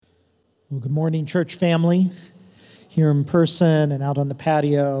Well, good morning, church family, here in person and out on the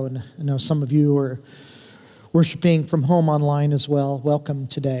patio. And I know some of you are worshiping from home online as well. Welcome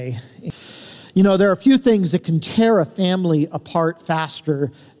today. You know, there are a few things that can tear a family apart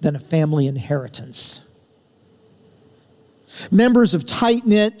faster than a family inheritance. Members of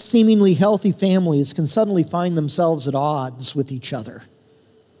tight-knit, seemingly healthy families can suddenly find themselves at odds with each other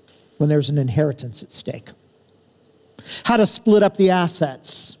when there's an inheritance at stake. How to split up the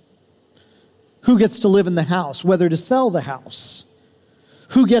assets. Who gets to live in the house? Whether to sell the house?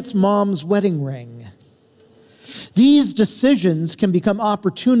 Who gets mom's wedding ring? These decisions can become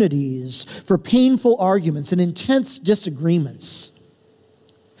opportunities for painful arguments and intense disagreements.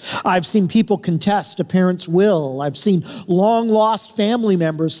 I've seen people contest a parent's will. I've seen long-lost family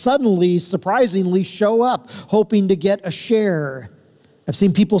members suddenly, surprisingly show up, hoping to get a share. I've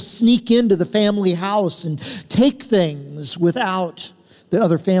seen people sneak into the family house and take things without the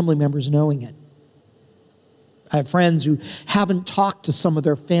other family members knowing it. I have friends who haven't talked to some of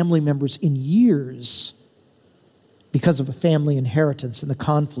their family members in years because of a family inheritance and the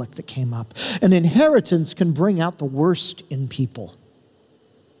conflict that came up. An inheritance can bring out the worst in people.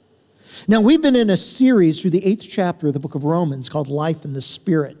 Now, we've been in a series through the 8th chapter of the book of Romans called Life in the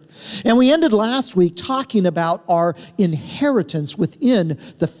Spirit. And we ended last week talking about our inheritance within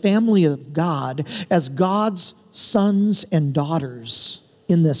the family of God as God's sons and daughters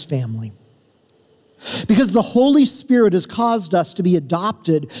in this family. Because the Holy Spirit has caused us to be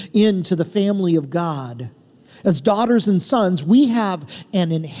adopted into the family of God. As daughters and sons, we have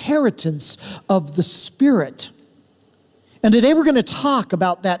an inheritance of the Spirit. And today we're going to talk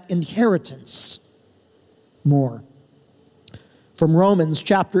about that inheritance more. From Romans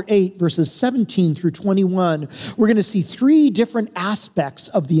chapter 8, verses 17 through 21, we're going to see three different aspects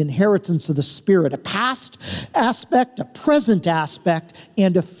of the inheritance of the Spirit: a past aspect, a present aspect,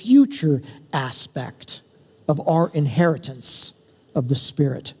 and a future aspect of our inheritance of the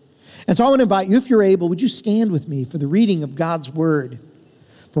Spirit. And so I want to invite you, if you're able, would you stand with me for the reading of God's Word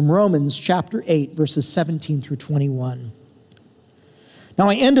from Romans chapter 8, verses 17 through 21. Now,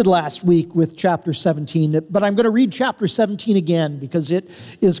 I ended last week with chapter 17, but I'm going to read chapter 17 again because it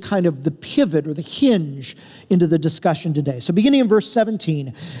is kind of the pivot or the hinge into the discussion today. So beginning in verse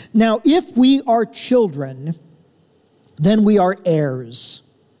 17, now if we are children, then we are heirs,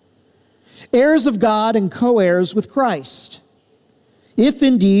 heirs of God and co-heirs with Christ, if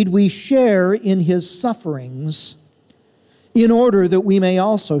indeed we share in his sufferings, in order that we may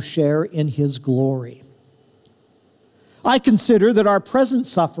also share in his glory. I consider that our present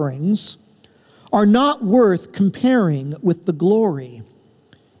sufferings are not worth comparing with the glory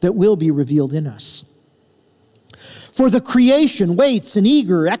that will be revealed in us. For the creation waits in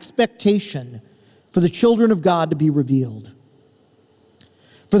eager expectation for the children of God to be revealed.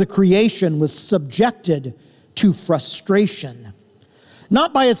 For the creation was subjected to frustration,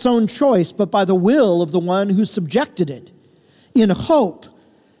 not by its own choice, but by the will of the one who subjected it, in hope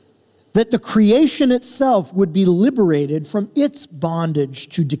that the creation itself would be liberated from its bondage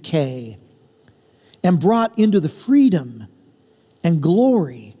to decay and brought into the freedom and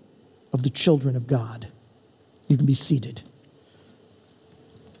glory of the children of God. You can be seated.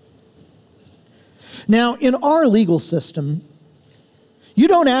 Now, in our legal system, you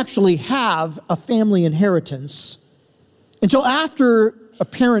don't actually have a family inheritance until after a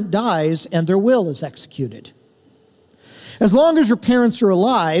parent dies and their will is executed. As long as your parents are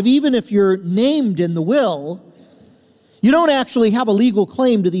alive, even if you're named in the will, you don't actually have a legal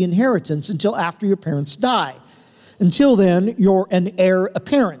claim to the inheritance until after your parents die. Until then, you're an heir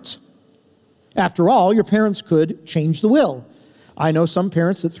apparent. After all, your parents could change the will. I know some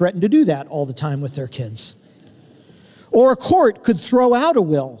parents that threaten to do that all the time with their kids. Or a court could throw out a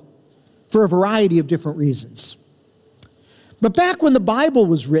will for a variety of different reasons. But back when the Bible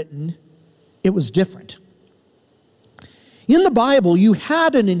was written, it was different. In the Bible, you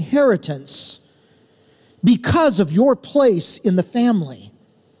had an inheritance because of your place in the family,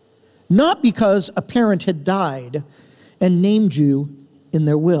 not because a parent had died and named you in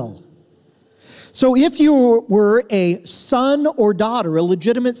their will. So if you were a son or daughter, a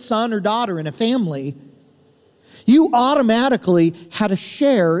legitimate son or daughter in a family, you automatically had a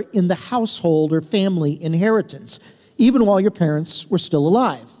share in the household or family inheritance, even while your parents were still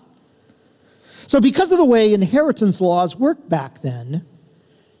alive. So because of the way inheritance laws worked back then,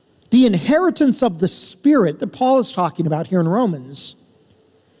 the inheritance of the Spirit that Paul is talking about here in Romans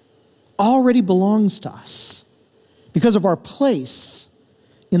already belongs to us because of our place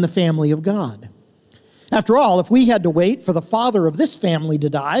in the family of God. After all, if we had to wait for the father of this family to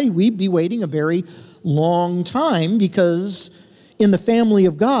die, we'd be waiting a very long time because in the family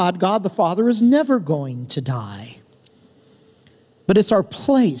of God, God the Father is never going to die. But it's our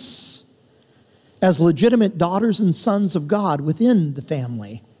place as legitimate daughters and sons of God within the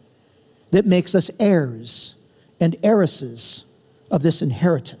family that makes us heirs and heiresses of this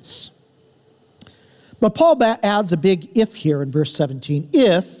inheritance. But Paul adds a big if here in verse 17.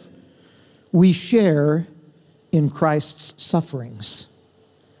 If we share in Christ's sufferings.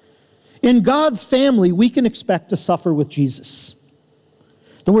 In God's family, we can expect to suffer with Jesus.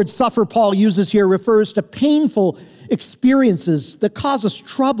 The word suffer Paul uses here refers to painful experiences that cause us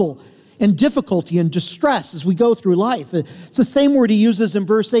trouble and difficulty and distress as we go through life. It's the same word he uses in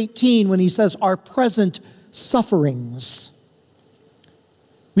verse 18 when he says our present sufferings.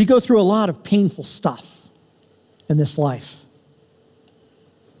 We go through a lot of painful stuff in this life.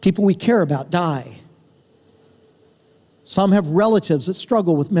 People we care about die. Some have relatives that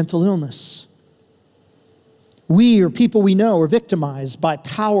struggle with mental illness. We or people we know are victimized by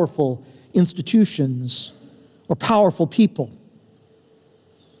powerful institutions or powerful people.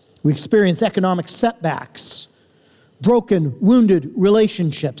 We experience economic setbacks, broken, wounded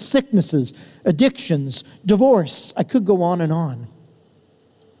relationships, sicknesses, addictions, divorce. I could go on and on.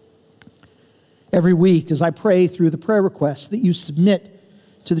 Every week as I pray through the prayer requests that you submit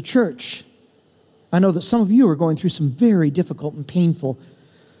to the church, I know that some of you are going through some very difficult and painful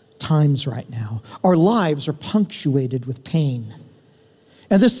times right now. Our lives are punctuated with pain.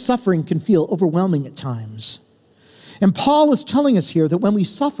 And this suffering can feel overwhelming at times. And Paul is telling us here that when we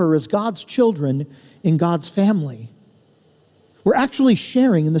suffer as God's children in God's family, we're actually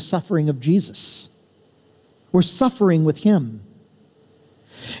sharing in the suffering of Jesus. We're suffering with him.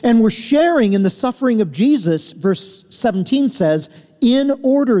 And we're sharing in the suffering of Jesus, verse 17 says, in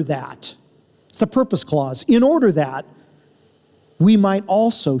order that, it's a purpose clause, in order that we might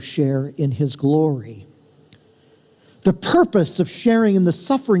also share in his glory. The purpose of sharing in the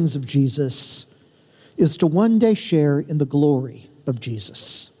sufferings of Jesus is to one day share in the glory of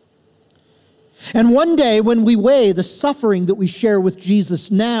Jesus. And one day when we weigh the suffering that we share with Jesus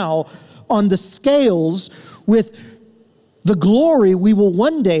now on the scales with the glory we will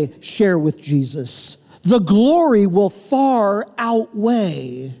one day share with Jesus, the glory will far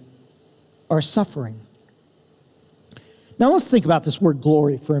outweigh our suffering. Now let's think about this word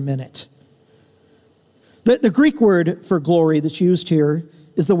glory for a minute. The Greek word for glory that's used here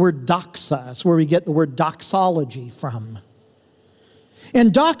is the word doxa. That's where we get the word doxology from.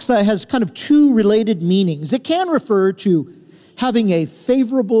 And doxa has kind of two related meanings. It can refer to having a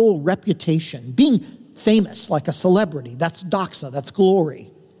favorable reputation, being famous like a celebrity. That's doxa, that's glory.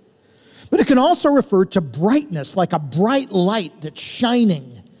 But it can also refer to brightness, like a bright light that's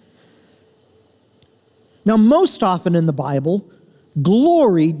shining. Now, most often in the Bible,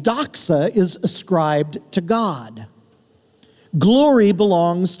 glory, doxa, is ascribed to God. Glory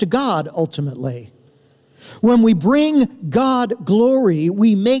belongs to God ultimately. When we bring God glory,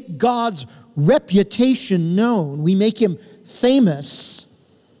 we make God's reputation known. We make him famous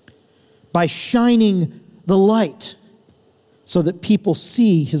by shining the light so that people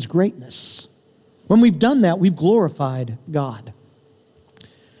see his greatness. When we've done that, we've glorified God.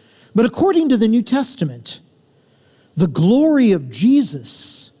 But according to the New Testament, the glory of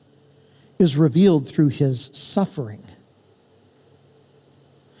Jesus is revealed through his suffering.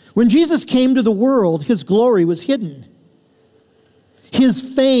 When Jesus came to the world, his glory was hidden.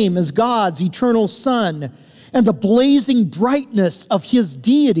 His fame as God's eternal Son and the blazing brightness of his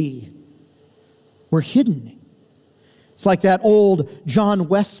deity were hidden. It's like that old John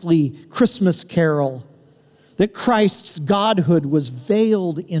Wesley Christmas carol, that Christ's godhood was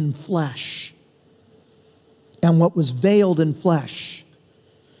veiled in flesh. And what was veiled in flesh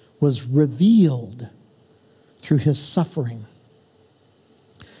was revealed through his suffering.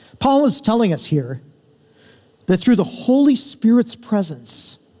 Paul is telling us here that through the Holy Spirit's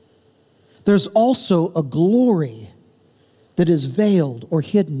presence, there's also a glory that is veiled or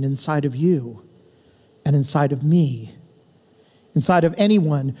hidden inside of you and inside of me, inside of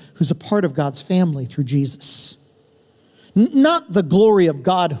anyone who's a part of God's family through Jesus. Not the glory of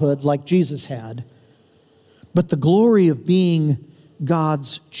godhood like Jesus had, but the glory of being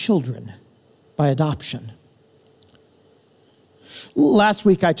God's children by adoption. Last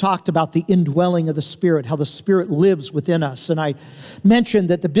week I talked about the indwelling of the Spirit, how the Spirit lives within us. And I mentioned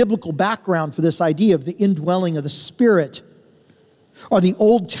that the biblical background for this idea of the indwelling of the Spirit are the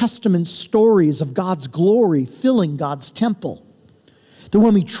Old Testament stories of God's glory filling God's temple. That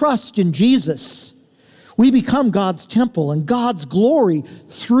when we trust in Jesus, we become God's temple, and God's glory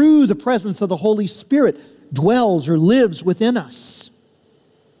through the presence of the Holy Spirit dwells or lives within us.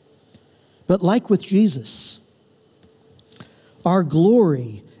 But like with Jesus, Our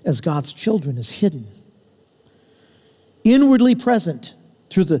glory as God's children is hidden, inwardly present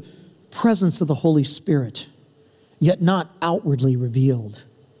through the presence of the Holy Spirit, yet not outwardly revealed.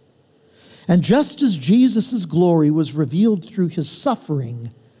 And just as Jesus' glory was revealed through his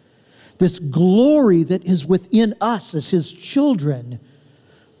suffering, this glory that is within us as his children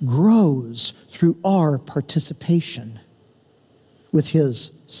grows through our participation with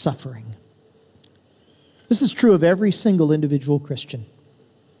his suffering. This is true of every single individual Christian.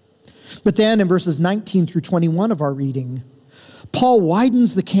 But then in verses 19 through 21 of our reading, Paul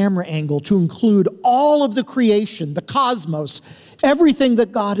widens the camera angle to include all of the creation, the cosmos, everything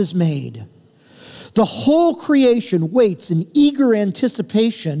that God has made. The whole creation waits in eager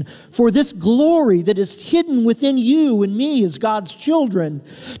anticipation for this glory that is hidden within you and me as God's children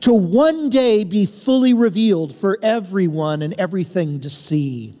to one day be fully revealed for everyone and everything to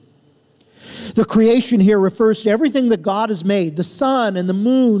see. The creation here refers to everything that God has made, the sun and the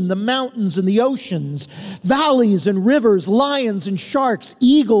moon, the mountains and the oceans, valleys and rivers, lions and sharks,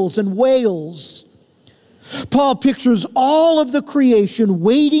 eagles and whales. Paul pictures all of the creation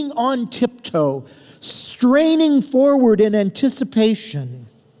waiting on tiptoe, straining forward in anticipation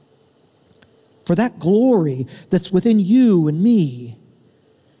for that glory that's within you and me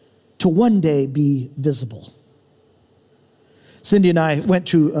to one day be visible. Cindy and I went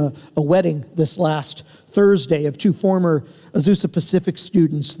to a wedding this last Thursday of two former Azusa Pacific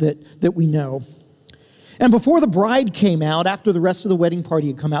students that we know. And before the bride came out, after the rest of the wedding party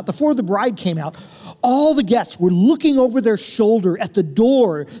had come out, before the bride came out, all the guests were looking over their shoulder at the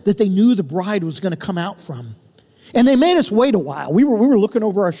door that they knew the bride was going to come out from. And they made us wait a while. We were looking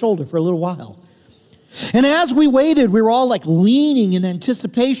over our shoulder for a little while. And as we waited, we were all like leaning in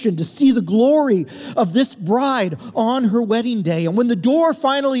anticipation to see the glory of this bride on her wedding day. And when the door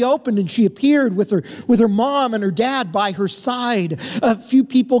finally opened and she appeared with her mom and her dad by her side, a few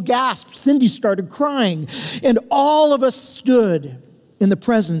people gasped. Cindy started crying. And all of us stood in the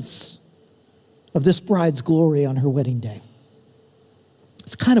presence of this bride's glory on her wedding day.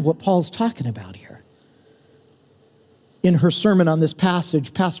 It's kind of what Paul's talking about here. In her sermon on this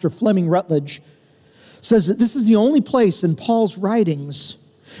passage, Pastor Fleming Rutledge says that this is the only place in Paul's writings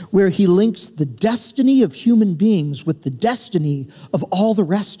where he links the destiny of human beings with the destiny of all the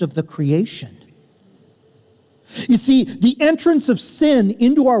rest of the creation. You see, the entrance of sin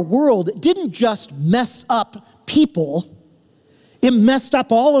into our world didn't just mess up people, it messed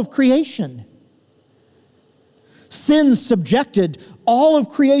up all of creation. Sin subjected all of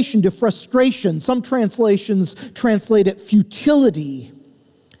creation to frustration. Some translations translate it futility.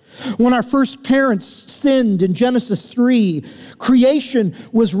 When our first parents sinned in Genesis 3, creation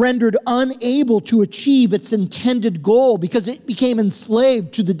was rendered unable to achieve its intended goal because it became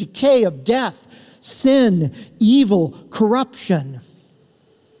enslaved to the decay of death, sin, evil, corruption.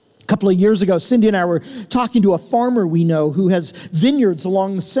 A couple of years ago, Cindy and I were talking to a farmer we know who has vineyards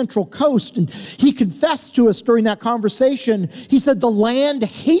along the Central Coast, and he confessed to us during that conversation, he said, "The land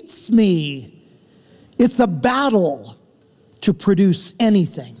hates me. It's a battle to produce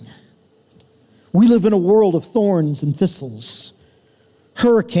anything." We live in a world of thorns and thistles,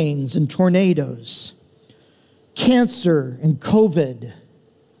 hurricanes and tornadoes, cancer and COVID.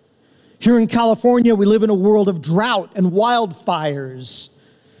 Here in California, we live in a world of drought and wildfires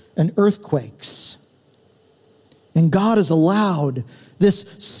and earthquakes. And God has allowed this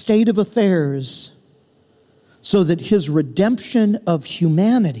state of affairs so that his redemption of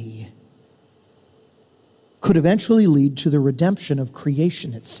humanity could eventually lead to the redemption of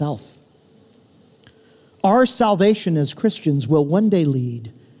creation itself. Our salvation as Christians will one day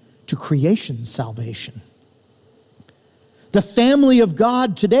lead to creation's salvation. The family of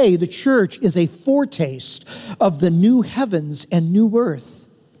God today, the church, is a foretaste of the new heavens and new earth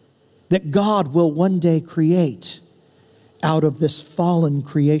that God will one day create out of this fallen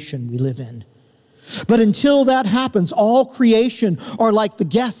creation we live in. But until that happens, all creation are like the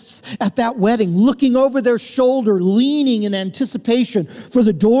guests at that wedding, looking over their shoulder, leaning in anticipation for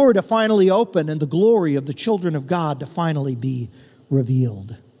the door to finally open and the glory of the children of God to finally be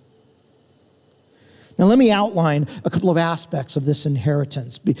revealed. Now let me outline a couple of aspects of this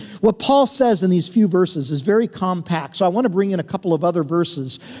inheritance. What Paul says in these few verses is very compact, so I want to bring in a couple of other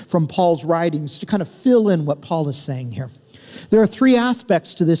verses from Paul's writings to kind of fill in what Paul is saying here. There are three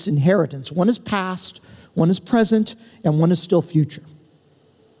aspects to this inheritance. One is past, one is present, and one is still future.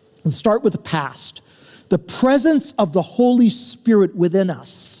 Let's start with the past. The presence of the Holy Spirit within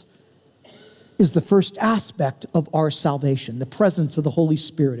us is the first aspect of our salvation, the presence of the Holy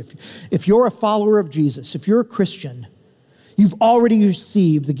Spirit. If you're a follower of Jesus, if you're a Christian, You've already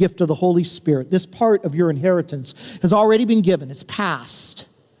received the gift of the Holy Spirit. This part of your inheritance has already been given. It's past.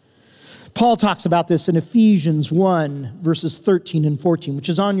 Paul talks about this in Ephesians 1, verses 13 and 14, which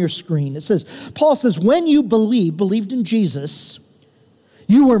is on your screen. Paul says, when you believed in Jesus,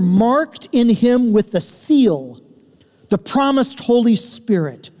 you were marked in him with the seal, the promised Holy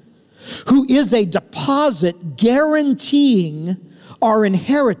Spirit, who is a deposit guaranteeing our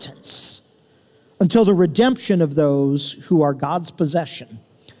inheritance until the redemption of those who are God's possession,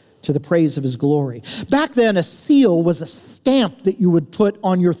 to the praise of his glory. Back then, a seal was a stamp that you would put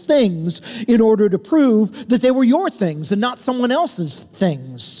on your things in order to prove that they were your things and not someone else's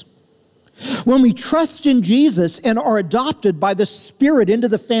things. When we trust in Jesus and are adopted by the Spirit into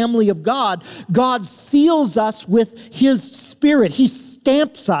the family of God, God seals us with his Spirit. He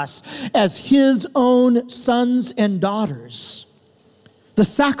stamps us as his own sons and daughters. The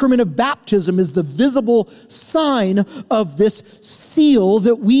sacrament of baptism is the visible sign of this seal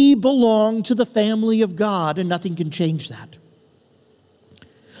that we belong to the family of God, and nothing can change that.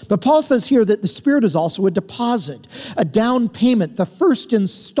 But Paul says here that the Spirit is also a deposit, a down payment, the first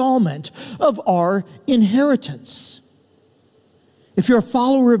installment of our inheritance. If you're a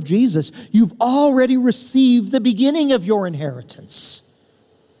follower of Jesus, you've already received the beginning of your inheritance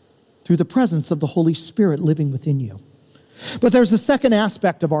through the presence of the Holy Spirit living within you. But there's a second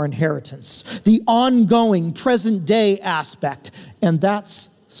aspect of our inheritance, the ongoing, present-day aspect, and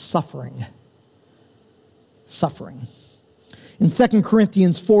that's suffering. Suffering. In 2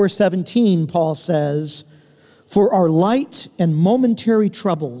 Corinthians 4:17, Paul says, "For our light and momentary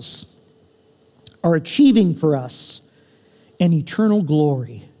troubles are achieving for us an eternal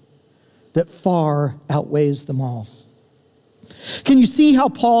glory that far outweighs them all." Can you see how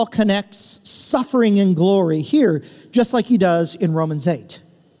Paul connects suffering and glory here, just like he does in Romans 8?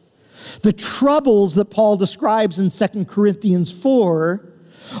 The troubles that Paul describes in 2 Corinthians 4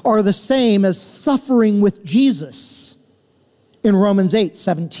 are the same as suffering with Jesus in Romans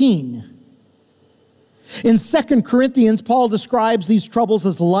 8:17. In 2 Corinthians, Paul describes these troubles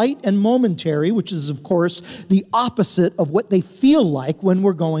as light and momentary, which is, of course, the opposite of what they feel like when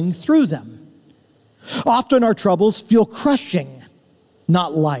we're going through them. Often our troubles feel crushing,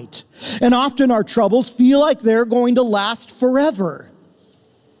 not light. And often our troubles feel like they're going to last forever,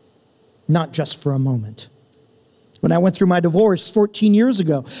 not just for a moment. When I went through my divorce 14 years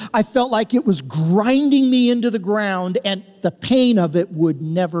ago, I felt like it was grinding me into the ground and the pain of it would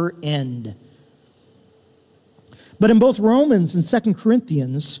never end. But in both Romans and 2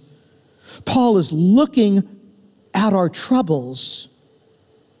 Corinthians, Paul is looking at our troubles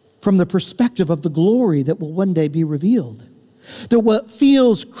from the perspective of the glory that will one day be revealed. That what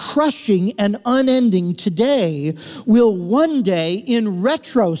feels crushing and unending today will one day, in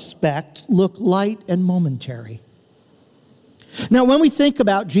retrospect, look light and momentary. Now, when we think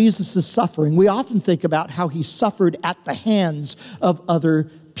about Jesus' suffering, we often think about how he suffered at the hands of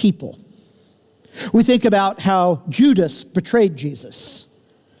other people. We think about how Judas betrayed Jesus.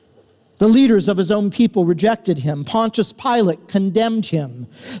 The leaders of his own people rejected him. Pontius Pilate condemned him.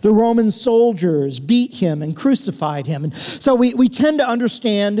 The Roman soldiers beat him and crucified him. And so we tend to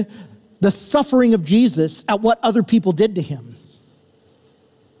understand the suffering of Jesus at what other people did to him.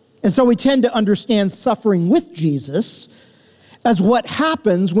 And so we tend to understand suffering with Jesus as what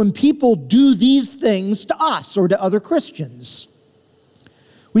happens when people do these things to us or to other Christians.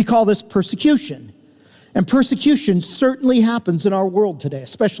 We call this persecution. And persecution certainly happens in our world today,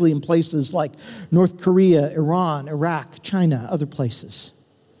 especially in places like North Korea, Iran, Iraq, China, other places.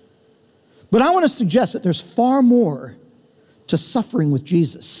 But I want to suggest that there's far more to suffering with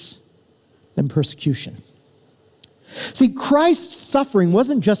Jesus than persecution. See, Christ's suffering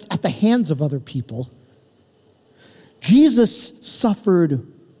wasn't just at the hands of other people. Jesus suffered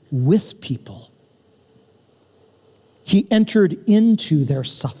with people. He entered into their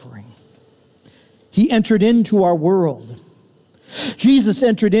suffering. He entered into our world. Jesus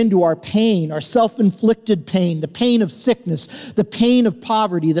entered into our pain, our self-inflicted pain, the pain of sickness, the pain of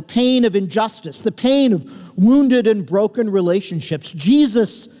poverty, the pain of injustice, the pain of wounded and broken relationships.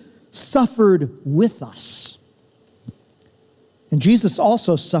 Jesus suffered with us. And Jesus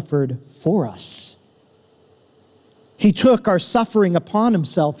also suffered for us. He took our suffering upon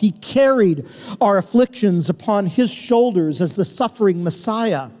himself. He carried our afflictions upon his shoulders as the suffering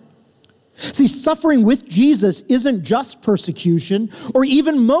Messiah. See, suffering with Jesus isn't just persecution or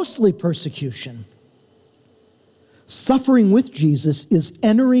even mostly persecution. Suffering with Jesus is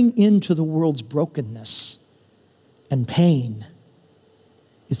entering into the world's brokenness and pain,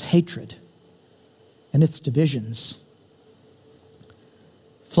 its hatred, and its divisions.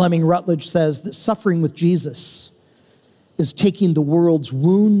 Fleming Rutledge says that suffering with Jesus is taking the world's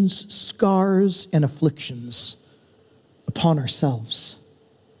wounds, scars, and afflictions upon ourselves.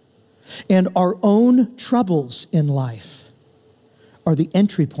 And our own troubles in life are the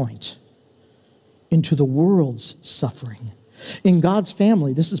entry point into the world's suffering. In God's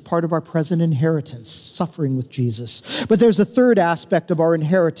family, this is part of our present inheritance, suffering with Jesus. But there's a third aspect of our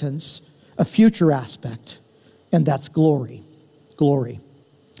inheritance, a future aspect, and that's glory. Glory.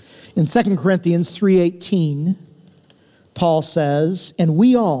 In 2 Corinthians 3:18, Paul says, "And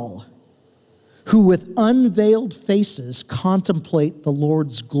we all, who with unveiled faces contemplate the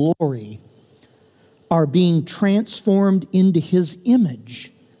Lord's glory, are being transformed into his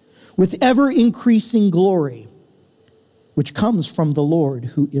image with ever-increasing glory, which comes from the Lord,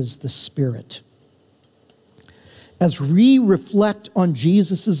 who is the Spirit." As we reflect on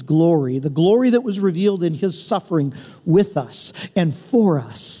Jesus' glory, the glory that was revealed in his suffering with us and for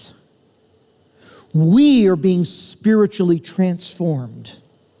us, we are being spiritually transformed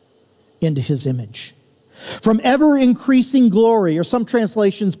into his image. From ever-increasing glory, or some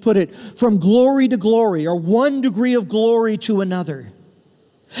translations put it, from glory to glory, or one degree of glory to another.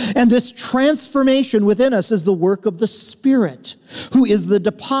 And this transformation within us is the work of the Spirit, who is the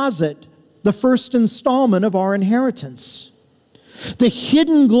deposit, the first installment of our inheritance. The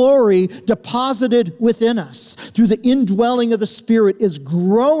hidden glory deposited within us through the indwelling of the Spirit is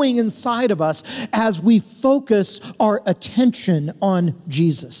growing inside of us as we focus our attention on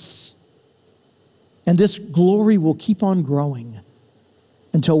Jesus. And this glory will keep on growing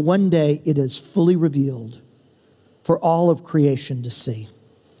until one day it is fully revealed for all of creation to see.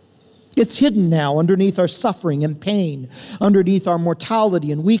 It's hidden now underneath our suffering and pain, underneath our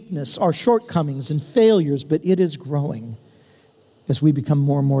mortality and weakness, our shortcomings and failures, but it is growing as we become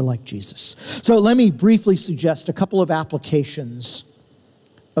more and more like Jesus. So let me briefly suggest a couple of applications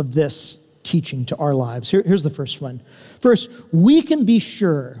of this teaching to our lives. Here's the first one. First, we can be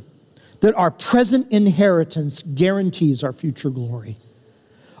sure that our present inheritance guarantees our future glory.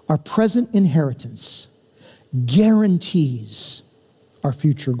 Our present inheritance guarantees our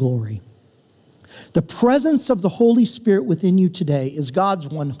future glory. The presence of the Holy Spirit within you today is God's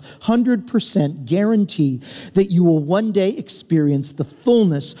 100% guarantee that you will one day experience the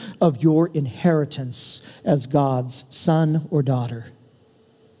fullness of your inheritance as God's son or daughter.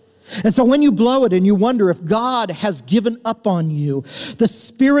 And so when you blow it and you wonder if God has given up on you, the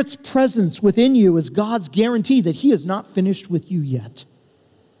Spirit's presence within you is God's guarantee that he is not finished with you yet.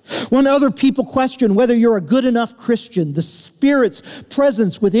 When other people question whether you're a good enough Christian, the Spirit's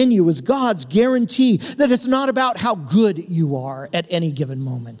presence within you is God's guarantee that it's not about how good you are at any given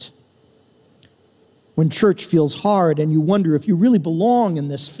moment. When church feels hard and you wonder if you really belong in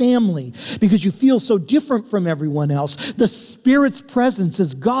this family because you feel so different from everyone else, the Spirit's presence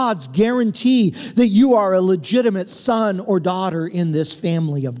is God's guarantee that you are a legitimate son or daughter in this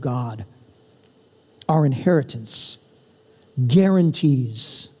family of God. Our inheritance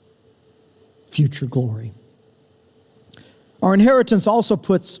guarantees future glory. Our inheritance also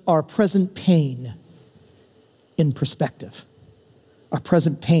puts our present pain in perspective. Our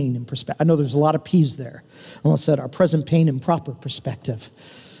present pain in perspective. I know there's a lot of P's there. I almost said our present pain in proper perspective.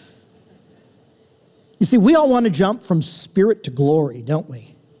 You see, we all want to jump from spirit to glory, don't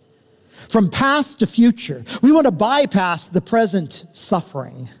we? From past to future. We want to bypass the present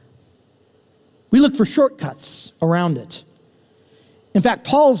suffering. We look for shortcuts around it. In fact,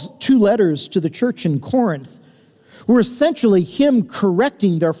 Paul's 2 letters to the church in Corinth were essentially him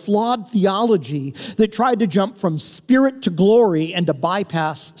correcting their flawed theology that tried to jump from spirit to glory and to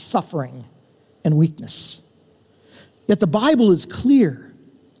bypass suffering and weakness. Yet the Bible is clear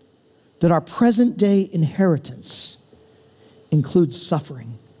that our present day inheritance includes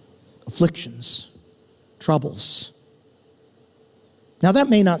suffering, afflictions, troubles. Now that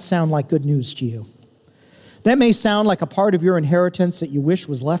may not sound like good news to you. That may sound like a part of your inheritance that you wish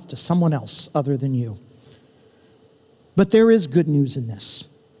was left to someone else other than you. But there is good news in this.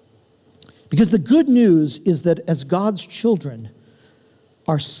 Because the good news is that as God's children,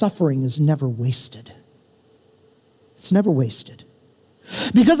 our suffering is never wasted. It's never wasted.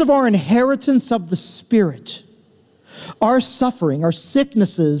 Because of our inheritance of the Spirit, our suffering, our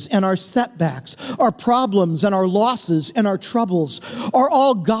sicknesses and our setbacks, our problems and our losses and our troubles are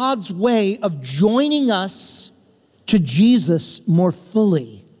all God's way of joining us to Jesus more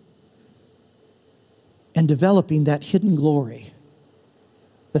fully and developing that hidden glory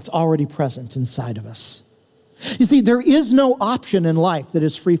that's already present inside of us. You see, there is no option in life that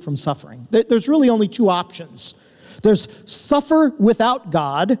is free from suffering. There's really only 2 options. There's suffer without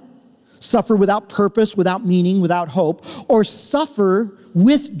God, suffer without purpose, without meaning, without hope, or suffer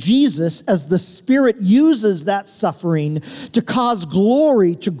with Jesus as the Spirit uses that suffering to cause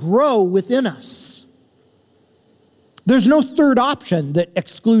glory to grow within us. There's no third option that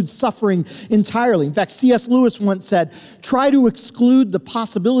excludes suffering entirely. In fact, C.S. Lewis once said, "Try to exclude the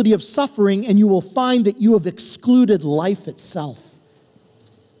possibility of suffering and you will find that you have excluded life itself."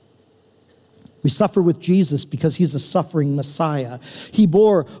 We suffer with Jesus because he's a suffering Messiah. He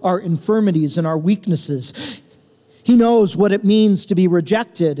bore our infirmities and our weaknesses. He knows what it means to be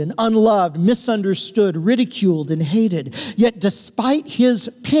rejected and unloved, misunderstood, ridiculed, and hated. Yet despite his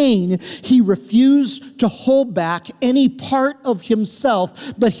pain, he refused to hold back any part of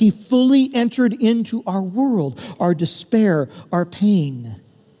himself, but he fully entered into our world, our despair, our pain.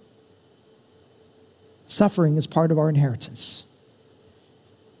 Suffering is part of our inheritance,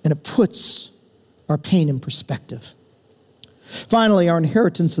 and it puts our pain in perspective. Finally, our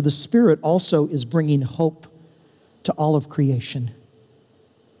inheritance of the Spirit also is bringing hope to all of creation.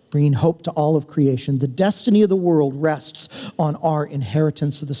 Bringing hope to all of creation. The destiny of the world rests on our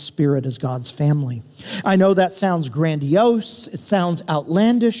inheritance of the Spirit as God's family. I know that sounds grandiose, it sounds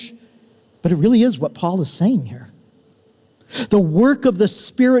outlandish, but it really is what Paul is saying here. The work of the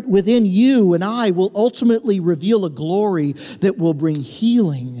Spirit within you and I will ultimately reveal a glory that will bring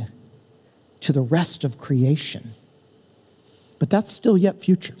healing to the rest of creation. But that's still yet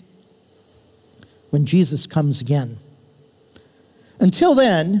future, when Jesus comes again. Until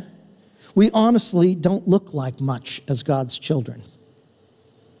then, we honestly don't look like much as God's children.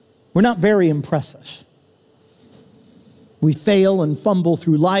 We're not very impressive. We fail and fumble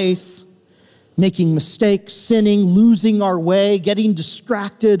through life, making mistakes, sinning, losing our way, getting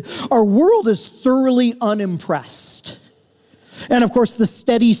distracted. Our world is thoroughly unimpressed. And of course, the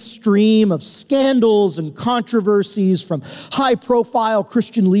steady stream of scandals and controversies from high-profile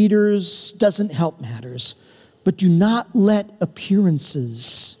Christian leaders doesn't help matters. But do not let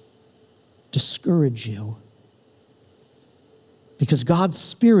appearances discourage you, because God's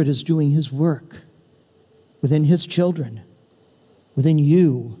Spirit is doing his work within his children, within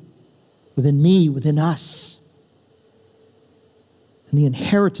you, within me, within us. And the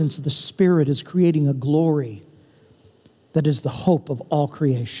inheritance of the Spirit is creating a glory that is the hope of all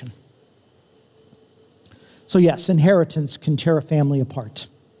creation. So yes, inheritance can tear a family apart,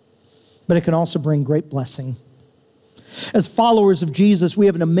 but it can also bring great blessing. As followers of Jesus, we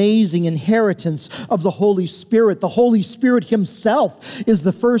have an amazing inheritance of the Holy Spirit. The Holy Spirit himself is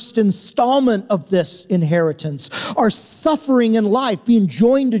the first installment of this inheritance. Our suffering in life, being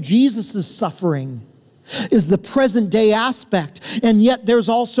joined to Jesus' suffering, is the present day aspect. And yet there's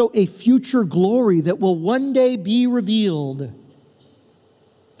also a future glory that will one day be revealed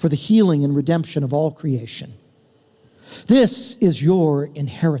for the healing and redemption of all creation. This is your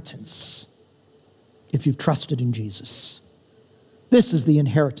inheritance if you've trusted in Jesus. This is the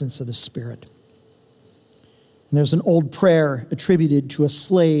inheritance of the Spirit. And there's an old prayer attributed to a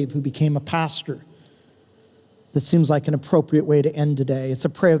slave who became a pastor that seems like an appropriate way to end today. It's a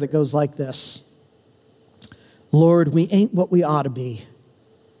prayer that goes like this: Lord, we ain't what we ought to be.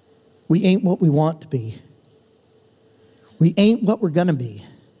 We ain't what we want to be. We ain't what we're going to be.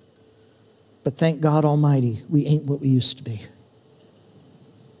 But thank God Almighty, we ain't what we used to be.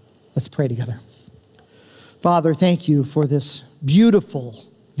 Let's pray together. Father, thank you for this beautiful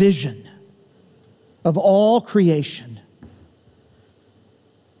vision of all creation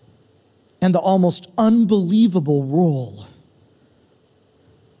and the almost unbelievable role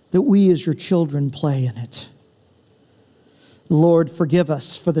that we as your children play in it. Lord, forgive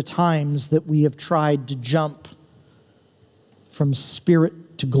us for the times that we have tried to jump from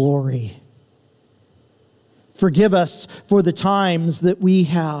spirit to glory. Forgive us for the times that we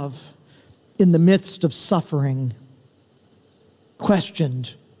have, in the midst of suffering,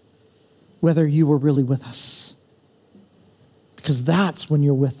 questioned whether you were really with us. Because that's when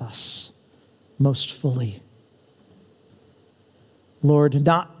you're with us most fully. Lord,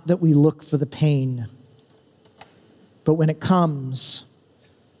 not that we look for the pain, but when it comes,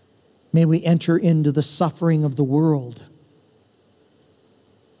 may we enter into the suffering of the world,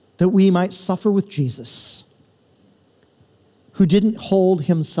 that we might suffer with Jesus, who didn't hold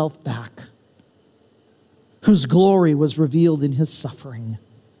himself back, whose glory was revealed in his suffering,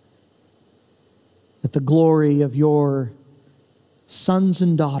 that the glory of your sons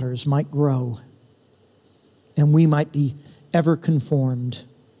and daughters might grow, and we might be ever conformed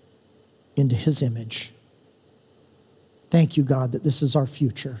into his image. Thank you, God, that this is our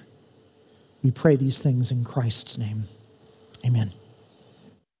future. We pray these things in Christ's name. Amen.